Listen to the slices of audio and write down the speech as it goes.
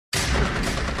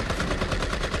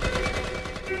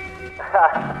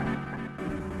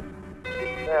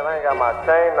Damn, I ain't got my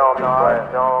chain on me, but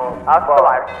I feel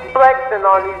like flexing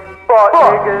on these fuck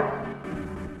niggas.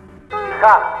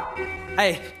 Ha!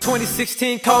 Hey,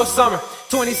 2016 cold summer,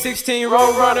 2016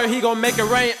 road runner, he gon' make it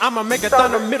rain, I'ma make it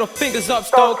thunder, middle fingers up,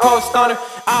 stone cold stunner.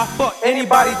 I fuck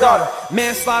anybody's daughter,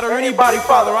 manslaughter, anybody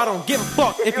father, I don't give a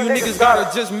fuck if you niggas got her,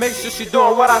 just make sure she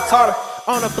doing what I taught her.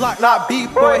 On the block, not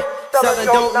B-boy, selling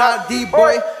dope, not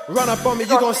D-boy, run up on me,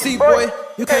 you gon' see, boy,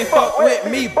 you can't fuck with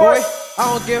me, boy. I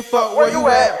don't give a fuck where you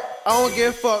at, I don't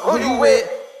give a fuck who you with,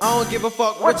 I don't give a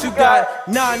fuck what you got.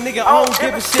 Nah, nigga, I don't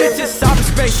give a shit. Just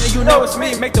cyberspace, and you know it's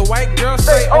me. Make the white girl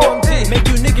say OMG. Make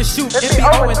you niggas shoot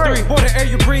NBOMe and 3. Boy, the air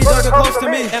you breathe under close to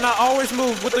me. And I always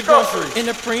move with the grocery in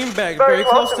the preem bag, very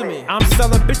close to me. I'm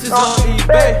selling bitches on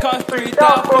eBay. Cost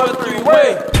 3,000 for a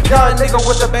 3-way. Young nigga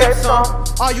with the bass on.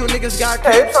 All you niggas got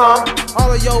capes on.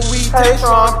 All of your weed taste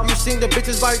wrong. You seen the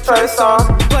bitches like Trey Songz.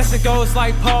 Bless it goes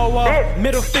like Paul Wall.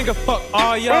 Middle finger fuck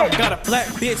all y'all. Got a black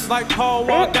bitch like Paul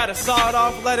Wall. Got a sawed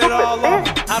off. Let it all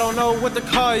off. I don't know what to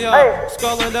call y'all.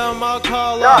 Sculling them, I'll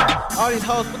call off. All these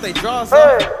hoes put they draws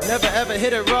off. Never ever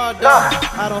hit it raw dog.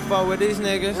 I don't fuck with these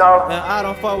niggas. And I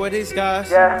don't fuck with these guys.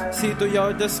 See through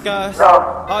your disguise.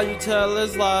 All you tell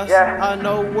is lies. I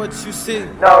know what you see,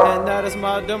 and that is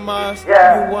my demise.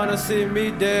 You wanna see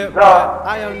me dead, but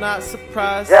I am not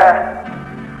surprised. No,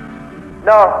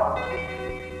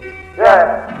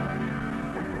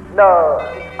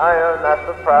 I am not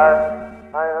surprised.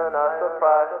 I am not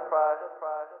surprised.